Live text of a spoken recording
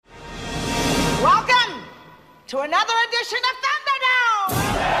to another edition of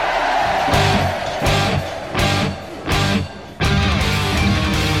Thunderdome!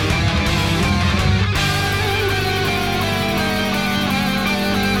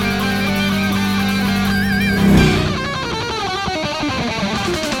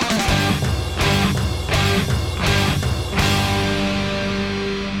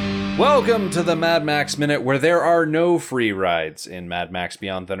 Welcome to the Mad Max Minute, where there are no free rides in Mad Max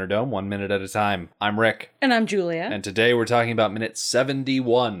Beyond Thunderdome, 1 minute at a time. I'm Rick. And I'm Julia. And today we're talking about minute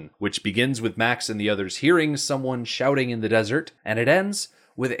 71, which begins with Max and the others hearing someone shouting in the desert, and it ends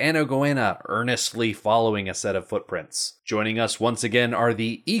with Anagoena earnestly following a set of footprints. Joining us once again are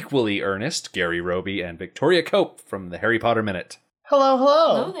the equally earnest Gary Roby and Victoria Cope from the Harry Potter Minute. Hello,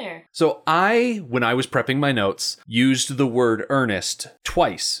 hello. Hello there. So when I was prepping my notes, used the word earnest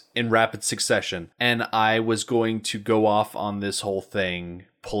twice in rapid succession, and I was going to go off on this whole thing,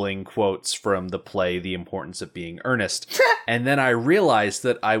 pulling quotes from the play The Importance of Being Earnest. And then I realized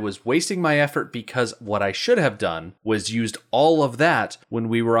that I was wasting my effort because what I should have done was used all of that when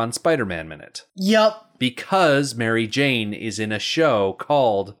we were on Spider-Man Minute. Yup. Because Mary Jane is in a show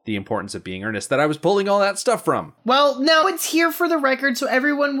called The Importance of Being Earnest that I was pulling all that stuff from. Well, now it's here for the record so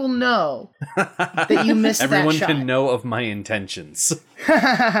everyone will know that you missed that shot. Everyone can know of my intentions.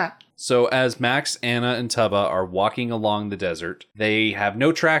 So as Max, Anna, and Tubba are walking along the desert, they have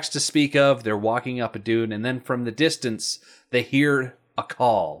no tracks to speak of. They're walking up a dune, and then from the distance, they hear a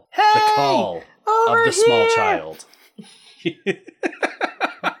call. Hey! The call of the small child.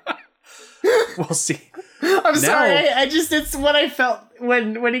 We'll see. I'm sorry, it's what I felt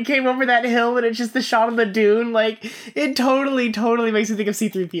when he came over that hill and it's just the shot of the dune. Like, it totally makes me think of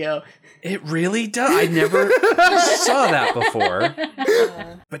C-3PO. It really does. I never saw that before.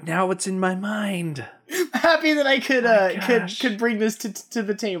 But now it's in my mind. I'm happy that I could bring this to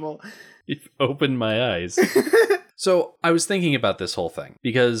the table. You've opened my eyes. So I was thinking about this whole thing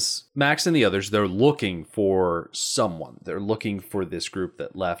because Max and the others, they're looking for someone. They're looking for this group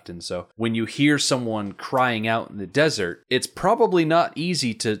that left. And so when you hear someone crying out in the desert, it's probably not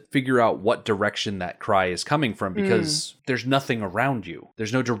easy to figure out what direction that cry is coming from because there's nothing around you.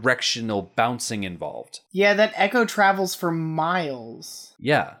 There's no directional bouncing involved. Yeah, that echo travels for miles.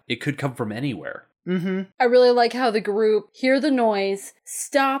 Yeah, it could come from anywhere. Mm-hmm. I really like how the group hear the noise,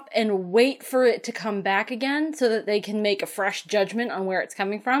 stop and wait for it to come back again so that they can make a fresh judgment on where it's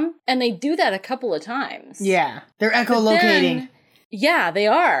coming from. And they do that a couple of times. Yeah, they're echolocating. Yeah, they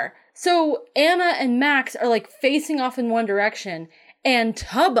are. So Anna and Max are like facing off in one direction, and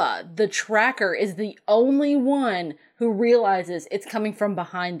Tubba, the tracker, is the only one who realizes it's coming from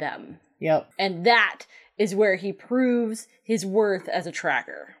behind them. Yep. And that is where he proves his worth as a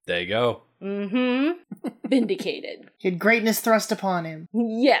tracker. There you go. Mm-hmm. Vindicated. He had greatness thrust upon him.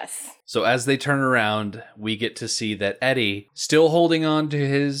 Yes. So as they turn around, we get to see that Eddie, still holding on to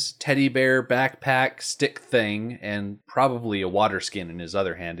his teddy bear backpack stick thing and probably a water skin in his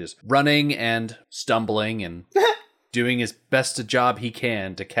other hand, is running and stumbling and doing his best a job he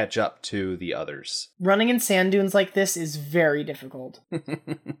can to catch up to the others. Running in sand dunes like this is very difficult.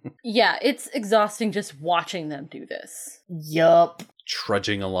 Yeah, it's exhausting just watching them do this. Yup.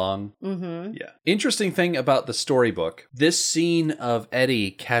 Trudging along. Mm-hmm. Yeah. Interesting thing about the storybook, this scene of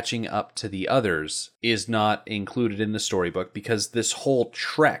Eddie catching up to the others is not included in the storybook because this whole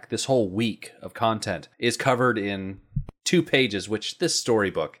trek, this whole week of content is covered in 2 pages, which this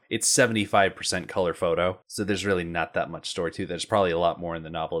storybook, it's 75% color photo. So there's really not that much story to it. There's probably a lot more in the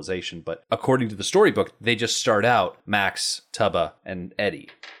novelization. But according to the storybook, they just start out Max, Tubba, and Eddie.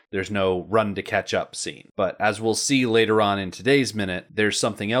 There's no run to catch up scene. But as we'll see later on in today's minute, there's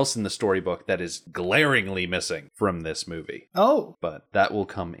something else in the storybook that is glaringly missing from this movie. Oh. But that will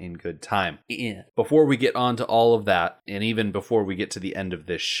come in good time. Before we get on to all of that, and even before we get to the end of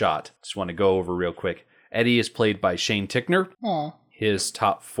this shot, just want to go over real quick. Eddie is played by Shane Tickner. Aw. His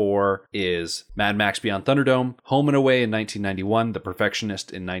top 4 is Mad Max Beyond Thunderdome, Home and Away in 1991, The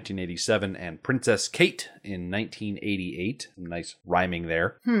Perfectionist in 1987, and Princess Kate in 1988. Nice rhyming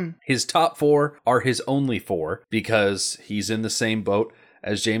there. His top 4 are his only 4 because he's in the same boat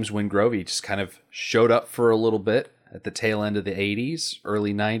as James Wingrove. He just kind of showed up for a little bit at the tail end of the 80s,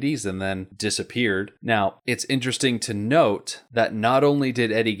 early 90s, and then disappeared. Now, it's interesting to note that not only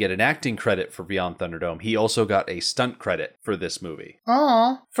did Eddie get an acting credit for Beyond Thunderdome, he also got a stunt credit for this movie.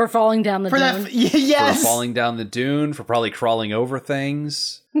 Aw. For falling down the dune. Yes. For falling down the dune, for probably crawling over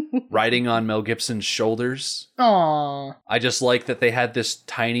things. riding on Mel Gibson's shoulders. Aww. I just like that they had this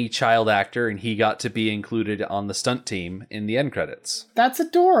tiny child actor and he got to be included on the stunt team in the end credits. That's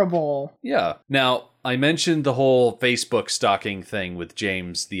adorable. Yeah. Now, I mentioned the whole Facebook stalking thing with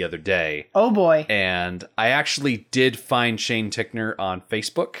James the other day. Oh boy. And I actually did find Shane Tickner on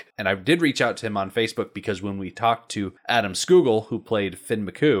Facebook. And I did reach out to him on Facebook because when we talked to Adam Scoogle, who played Finn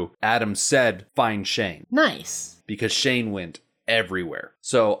McCoo, Adam said, find Shane. Nice. Because Shane went everywhere.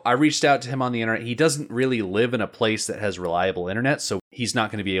 So I reached out to him on the internet. He doesn't really live in a place that has reliable internet, so he's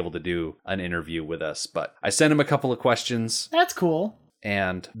not going to be able to do an interview with us. But I sent him a couple of questions. That's cool.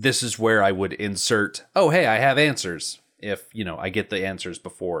 And this is where I would insert, oh, hey, I have answers. If, I get the answers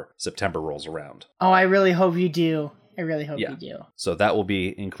before September rolls around. Oh, I really hope you do. I really hope you do. So that will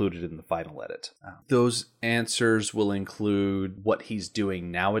be included in the final edit. Those answers will include what he's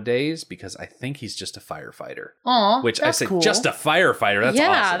doing nowadays, because I think he's just a firefighter. Aw, which that's I say, cool. just a firefighter. That's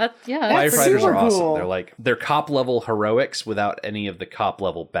awesome. That's Firefighters super are awesome. cool. They're cop level heroics without any of the cop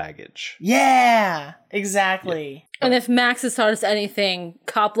level baggage. Yeah, exactly. And if Max has taught us anything,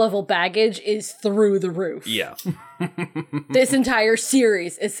 cop level baggage is through the roof. Yeah. This entire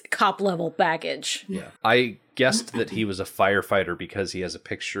series is cop level baggage. Yeah. I guessed that he was a firefighter because he has a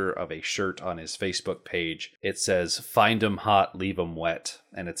picture of a shirt on his Facebook page. It says, find 'em hot, leave 'em wet.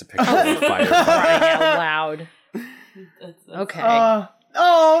 And it's a picture of a firefighter. Crying out loud. Okay.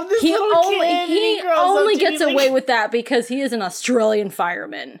 This He little kid, he grows only up to be gets like- away with that because he is an Australian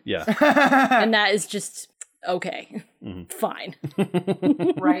fireman. Yeah. And that is just okay. Fine.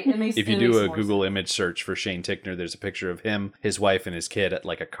 Right? It makes If you it do makes a more Google sense. image search for Shane Tickner, there's a picture of him, his wife, and his kid at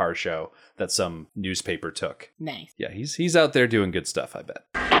like a car show that some newspaper took. Nice. Yeah, he's out there doing good stuff, I bet.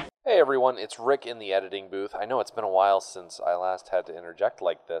 Hey everyone, it's Rick in the editing booth. I know it's been a while since I last had to interject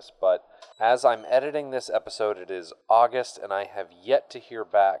like this, but as I'm editing this episode, it is August, and I have yet to hear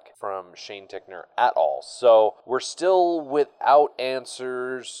back from Shane Tickner at all. So we're still without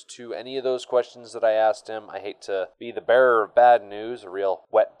answers to any of those questions that I asked him. I hate to be the bearer of bad news, a real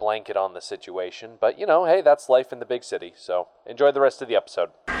wet blanket on the situation, but hey, that's life in the big city. So enjoy the rest of the episode.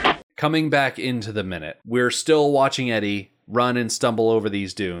 Coming back into the minute, we're still watching Eddie run and stumble over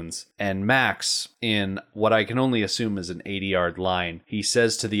these dunes, and Max, in what I can only assume is an 80-yard line, he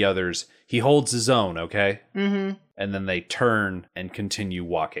says to the others, he holds his own, okay? Mm-hmm. And then they turn and continue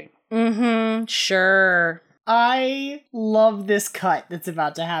walking. Mm-hmm. Sure. I love this cut that's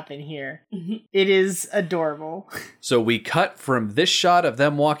about to happen here. It is adorable. So we cut from this shot of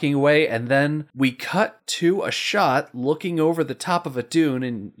them walking away, and then we cut to a shot looking over the top of a dune,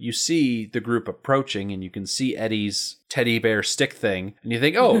 and you see the group approaching, and you can see Eddie's teddy bear stick thing, and you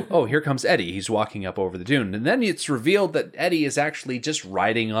think, oh, here comes Eddie. He's walking up over the dune. And then it's revealed that Eddie is actually just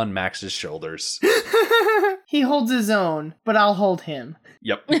riding on Max's shoulders. He holds his own, but I'll hold him.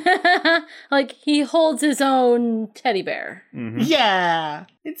 Yep. Like, he holds his own teddy bear. Yeah.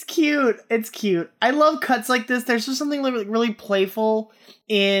 It's cute. It's cute. I love cuts like this. There's just something really playful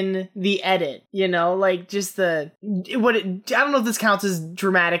in the edit, like just I don't know if this counts as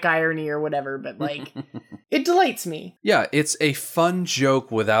dramatic irony or whatever, but like it delights me. Yeah, it's a fun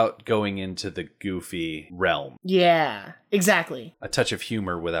joke without going into the goofy realm. Yeah, exactly. A touch of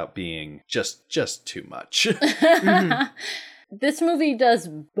humor without being just too much. This movie does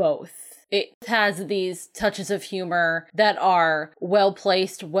both. It has these touches of humor that are well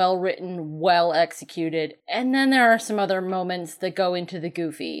placed, well written, well executed. And then there are some other moments that go into the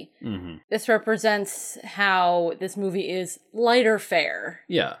goofy. Mm-hmm. This represents how this movie is lighter fare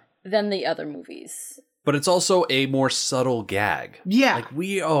Yeah. than the other movies. But it's also a more subtle gag. Yeah.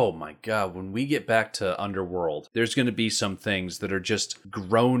 Like oh my God, when we get back to Underworld, there's going to be some things that are just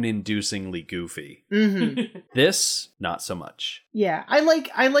groan-inducingly goofy. Mm-hmm. This, not so much. Yeah, I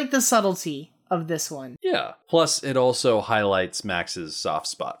like the subtlety of this one. Yeah. Plus, it also highlights Max's soft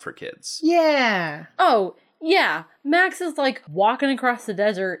spot for kids. Yeah. Oh, yeah. Max is like walking across the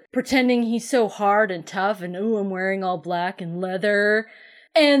desert, pretending he's so hard and tough, and I'm wearing all black and leather.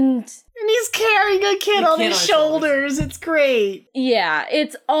 And he's carrying a kid on his shoulders. It's great. yeah,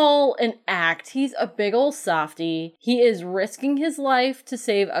 it's all an act. He's a big old softy. He is risking his life to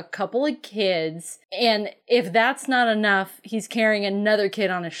save a couple of kids. And if that's not enough, he's carrying another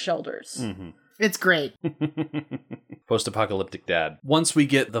kid on his shoulders. Mm-hmm. It's great. Post-apocalyptic dad. Once we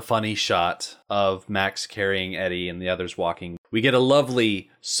get the funny shot of Max carrying Eddie and the others walking, we get a lovely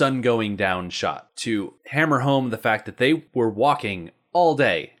sun going down shot to hammer home the fact that they were walking all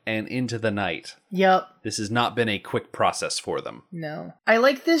day and into the night. Yep. This has not been a quick process for them. No. I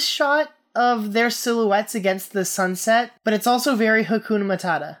like this shot of their silhouettes against the sunset, but it's also very Hakuna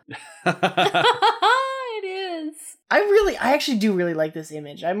Matata. It is. I actually do really like this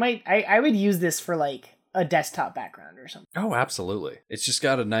image. I would use this for like a desktop background or something. Oh, absolutely. It's just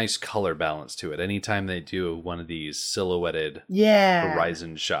got a nice color balance to it. Anytime they do one of these silhouetted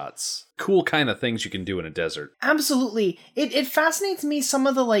horizon shots. Cool kind of things you can do in a desert. Absolutely. It fascinates me some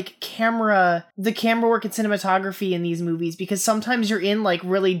of the like camera work and cinematography in these movies, because sometimes you're in like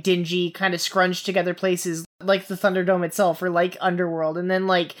really dingy kind of scrunched together places like the Thunderdome itself or like Underworld, and then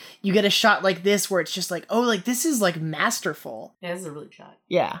like you get a shot like this where it's just like, oh, like this is like masterful. Yeah, this is a really good shot.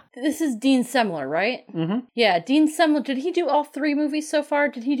 Yeah. This is Dean Semler, right? Mm-hmm. Yeah, Dean Semler. Did he do all 3 movies so far?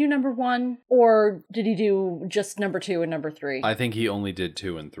 Did he do number 1? Or did he do just number 2 and number 3? I think he only did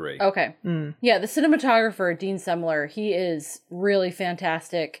 2 and 3. Okay. Yeah, the cinematographer, Dean Semler, he is really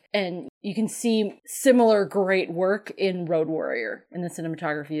fantastic. And you can see similar great work in Road Warrior in the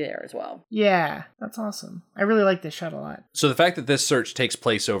cinematography there as well. Yeah, that's awesome. I really like this shot a lot. So the fact that this search takes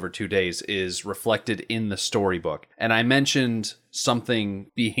place over 2 days is reflected in the storybook. And I mentioned something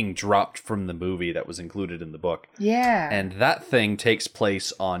being dropped from the movie that was included in the book. Yeah. And that thing takes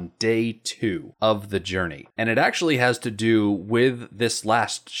place on day 2 of the journey. And it actually has to do with this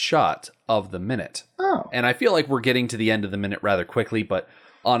last shot of the minute. Oh. And I feel like we're getting to the end of the minute rather quickly, but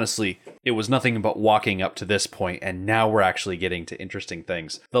honestly, it was nothing but walking up to this point, and now we're actually getting to interesting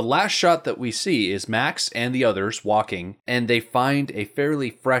things. The last shot that we see is Max and the others walking, and they find a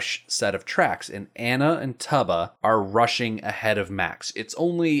fairly fresh set of tracks, and Anna and Tubba are rushing ahead of Max. It's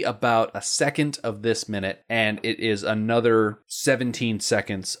only about a second of this minute, and it is another 17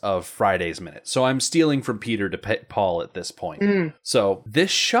 seconds of Friday's minute. So I'm stealing from Peter to Paul at this point. So this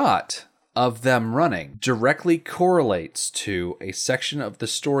shot of them running directly correlates to a section of the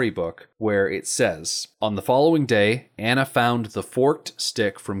storybook where it says, on the following day, Anna found the forked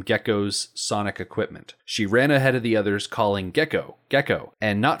stick from Gecko's sonic equipment. She ran ahead of the others calling, Gecko, Gecko,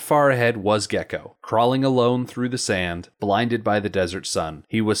 and not far ahead was Gecko, crawling alone through the sand, blinded by the desert sun.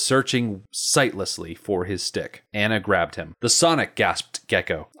 He was searching sightlessly for his stick. Anna grabbed him. The Sonic, gasped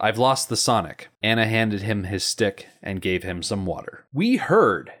Gecko. I've lost the Sonic. Anna handed him his stick and gave him some water. We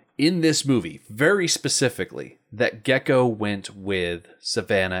heard in this movie, very specifically, that Gecko went with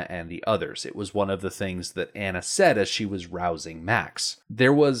Savannah and the others. It was one of the things that Anna said as she was rousing Max.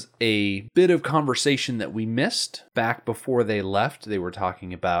 There was a bit of conversation that we missed back before they left. They were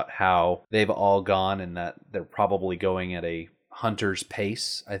talking about how they've all gone and that they're probably going at a hunter's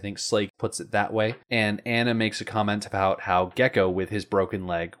pace. I think Slake puts it that way. And Anna makes a comment about how Gecko, with his broken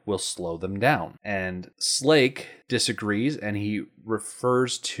leg, will slow them down. And Slake disagrees, and he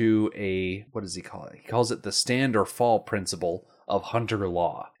refers to a, what does he call it? He calls it the stand or fall principle of hunter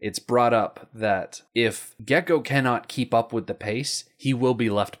law. It's brought up that if Gecko cannot keep up with the pace, he will be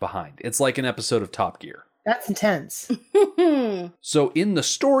left behind. It's like an episode of Top Gear. That's intense. So in the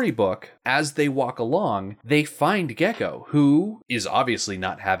storybook, as they walk along, they find Gecko, who is obviously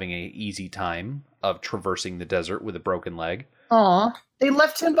not having an easy time of traversing the desert with a broken leg. Aw, they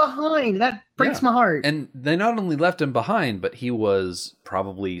left him behind. That breaks my heart. And they not only left him behind, but he was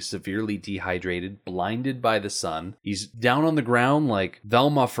probably severely dehydrated, blinded by the sun. He's down on the ground like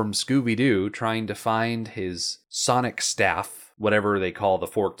Velma from Scooby-Doo, trying to find his sonic staff, whatever they call the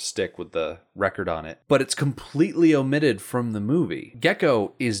forked stick with the record on it. But it's completely omitted from the movie.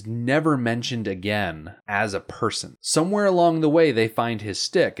 Gecko is never mentioned again as a person. Somewhere along the way, they find his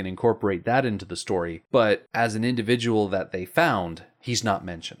stick and incorporate that into the story. But as an individual that they found, he's not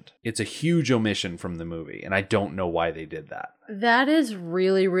mentioned. It's a huge omission from the movie, and I don't know why they did that. That is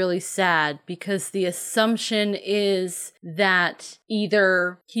really, really sad, because the assumption is that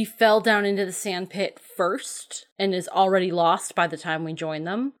either he fell down into the sand pit first and is already lost by the time we join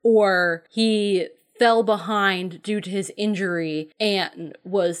them, or he fell behind due to his injury and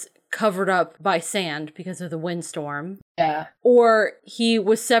was covered up by sand because of the windstorm. Yeah. Or he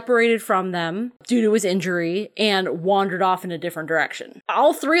was separated from them due to his injury and wandered off in a different direction.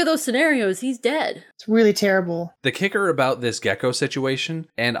 All 3 of those scenarios, he's dead. It's really terrible. The kicker about this Gecko situation,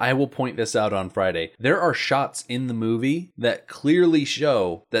 and I will point this out on Friday, there are shots in the movie that clearly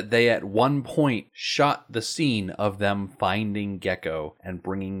show that they at one point shot the scene of them finding Gecko and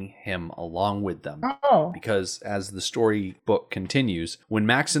bringing him along with them. Oh. Because as the storybook continues, when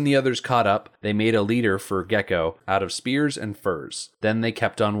Max and the others caught up, they made a leader for Gecko out of spears and furs. Then they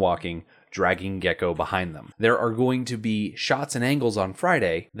kept on walking, dragging Gecko behind them. There are going to be shots and angles on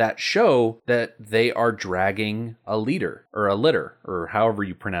Friday that show that they are dragging a leader, or a litter, or however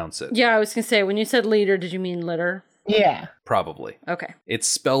you pronounce it. Yeah, I was gonna say, when you said leader, did you mean litter? Yeah. Probably. Okay. It's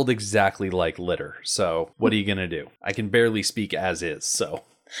spelled exactly like litter, so what are you gonna do? I can barely speak as is, so...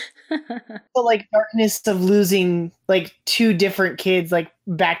 The like darkness of losing like 2 different kids like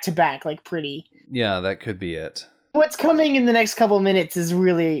back to back, like pretty. Yeah, that could be it. What's coming in the next couple minutes is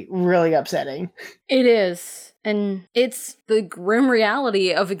really, really upsetting. It is. And it's the grim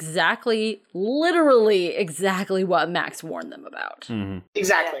reality of literally exactly what Max warned them about.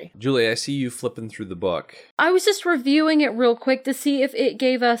 Exactly. Julie, I see you flipping through the book. I was just reviewing it real quick to see if it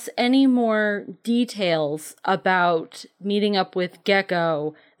gave us any more details about meeting up with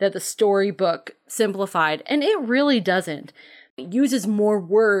Gecko that the storybook simplified, and it really doesn't. It uses more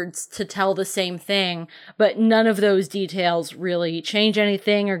words to tell the same thing, but none of those details really change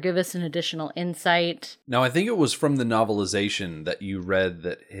anything or give us an additional insight. Now, I think it was from the novelization that you read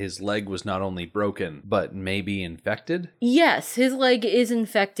that his leg was not only broken, but maybe infected? Yes, his leg is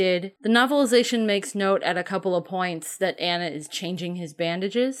infected. The novelization makes note at a couple of points that Anna is changing his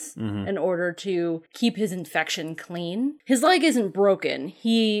bandages in order to keep his infection clean. His leg isn't broken.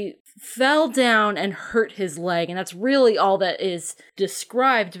 He fell down and hurt his leg, and that's really all that is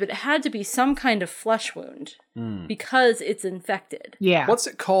described, but it had to be some kind of flesh wound because it's infected. Yeah. What's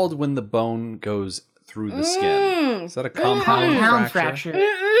it called when the bone goes through the skin? Is that a compound fracture?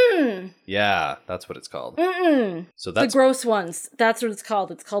 Yeah, that's what it's called. So that's the gross ones. That's what it's called.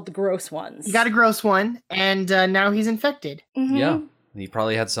 It's called the gross ones. He got a gross one, and now he's infected. Yeah. He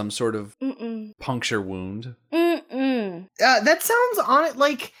probably had some sort of puncture wound. That sounds on it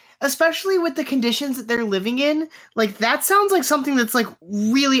like, especially with the conditions that they're living in, like that sounds like something that's like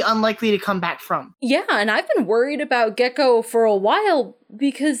really unlikely to come back from. Yeah, and I've been worried about Gecko for a while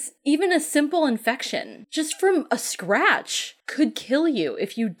because even a simple infection, just from a scratch, could kill you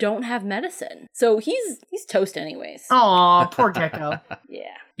if you don't have medicine. So he's toast anyways. Aw, poor Gecko.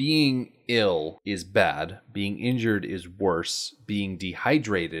 Yeah. Being ill is bad. Being injured is worse. Being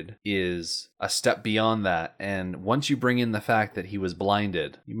dehydrated is a step beyond that. And once you bring in the fact that he was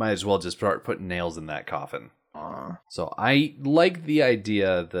blinded, you might as well just start putting nails in that coffin. So I like the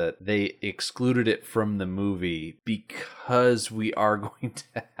idea that they excluded it from the movie because we are going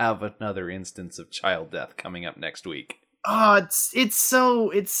to have another instance of child death coming up next week. Oh, it's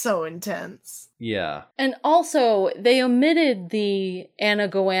so intense. Yeah. And also, they omitted the Anna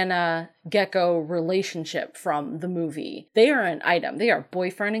Goanna Gecko relationship from the movie. They are an item. They are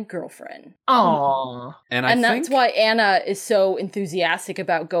boyfriend and girlfriend. Aww. And that's why Anna is so enthusiastic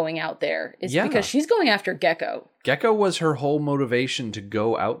about going out there, is because she's going after Gecko. Gecko was her whole motivation to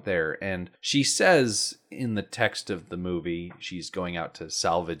go out there, and she says in the text of the movie she's going out to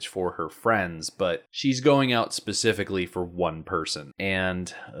salvage for her friends, but she's going out specifically for one person.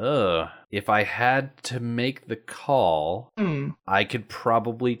 And if I had to make the call, I could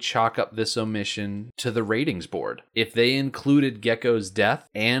probably chalk up this omission to the ratings board. If they included Gecko's death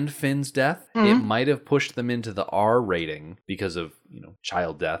and Finn's death, it might have pushed them into the R rating because of,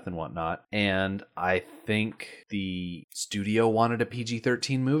 child death and whatnot. And I think the studio wanted a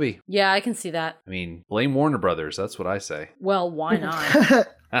PG-13 movie. Yeah, I can see that. I mean, blame Warner Brothers. That's what I say. Well, why not?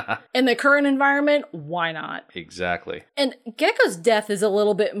 In the current environment, why not? Exactly. And Gecko's death is a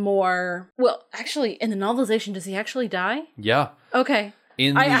little bit more... Well, actually, in the novelization, does he actually die? Yeah. Okay.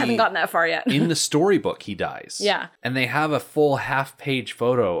 I haven't gotten that far yet. In the storybook, he dies. Yeah. And they have a full half-page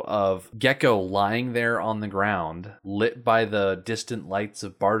photo of Gecko lying there on the ground, lit by the distant lights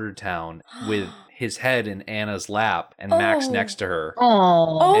of Bartertown, with his head in Anna's lap and Max next to her.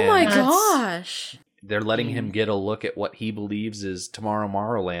 Oh my gosh. They're letting him get a look at what he believes is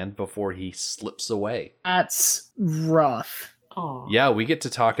Tomorrowland before he slips away. That's rough. Oh. Yeah, we get to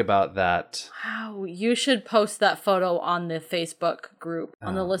talk about that. Wow, you should post that photo on the Facebook group,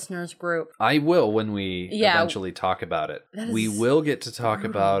 on the listeners group. I will when we eventually talk about it. We will get to talk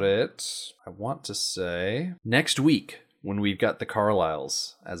about it, I want to say, next week when we've got the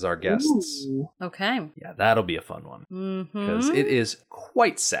Carlyles as our guests. Ooh. Okay. Yeah, that'll be a fun one. Because it is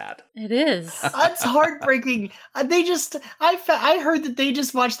quite sad. It is. That's heartbreaking. I heard that they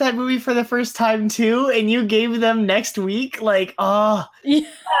just watched that movie for the first time too, and you gave them next week. Like, Yeah.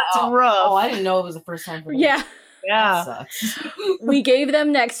 that's rough. Oh, I didn't know it was the first time for me. Yeah. Yeah. That sucks. We gave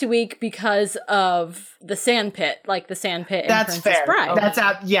them next week because of the sand pit, like the sand pit in That's Princess fair. Bride. That's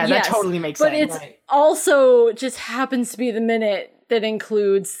out. Yeah, Yes, that totally makes but sense. it's Right. also just happens to be the minute that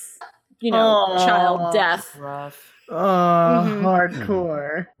includes, child death. Rough.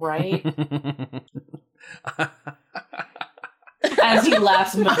 Hardcore. Right? As he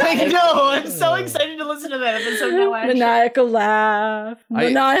laughs. I know. I'm so excited to listen to that episode now. Actually. Maniacal laugh.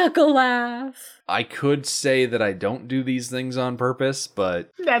 Maniacal laugh. I could say that I don't do these things on purpose,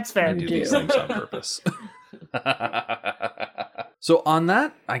 but That's fair. I do these things on purpose. So on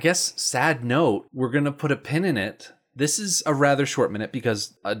that, I guess, sad note, we're going to put a pin in it. This is a rather short minute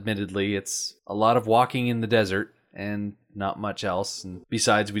because, admittedly, it's a lot of walking in the desert and not much else. And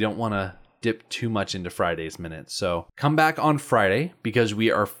besides, we don't want to dip too much into Friday's minutes. So come back on Friday because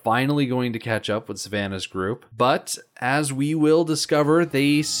we are finally going to catch up with Savannah's group. But as we will discover,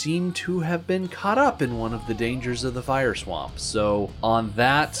 they seem to have been caught up in one of the dangers of the fire swamp. So on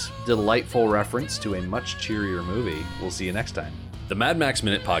that delightful reference to a much cheerier movie, we'll see you next time. The Mad Max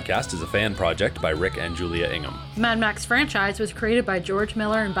Minute podcast is a fan project by Rick and Julia Ingham. The Mad Max franchise was created by George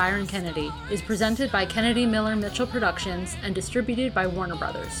Miller and Byron Kennedy, is presented by Kennedy Miller Mitchell Productions, and distributed by Warner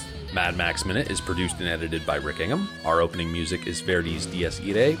Brothers. Mad Max Minute is produced and edited by Rick Ingham. Our opening music is Verdi's Dies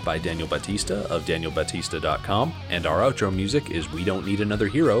Irae by Daniel Batista of danielbatista.com, and our outro music is We Don't Need Another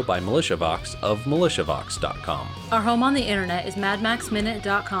Hero by MilitiaVox of militiavox.com. Our home on the internet is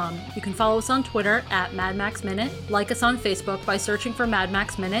madmaxminute.com. You can follow us on Twitter at madmaxminute, like us on Facebook by searching for Mad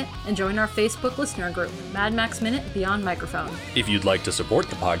Max Minute, and join our Facebook listener group, Mad Max Minute Beyond Microphone. If you'd like to support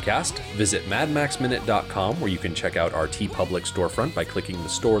the podcast, visit madmaxminute.com where you can check out our TeePublic storefront by clicking the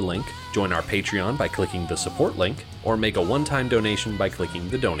store link, join our Patreon by clicking the support link, or make a one-time donation by clicking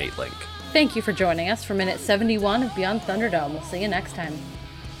the donate link. Thank you for joining us for Minute 71 of Beyond Thunderdome. We'll see you next time.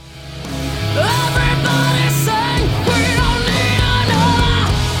 Everybody say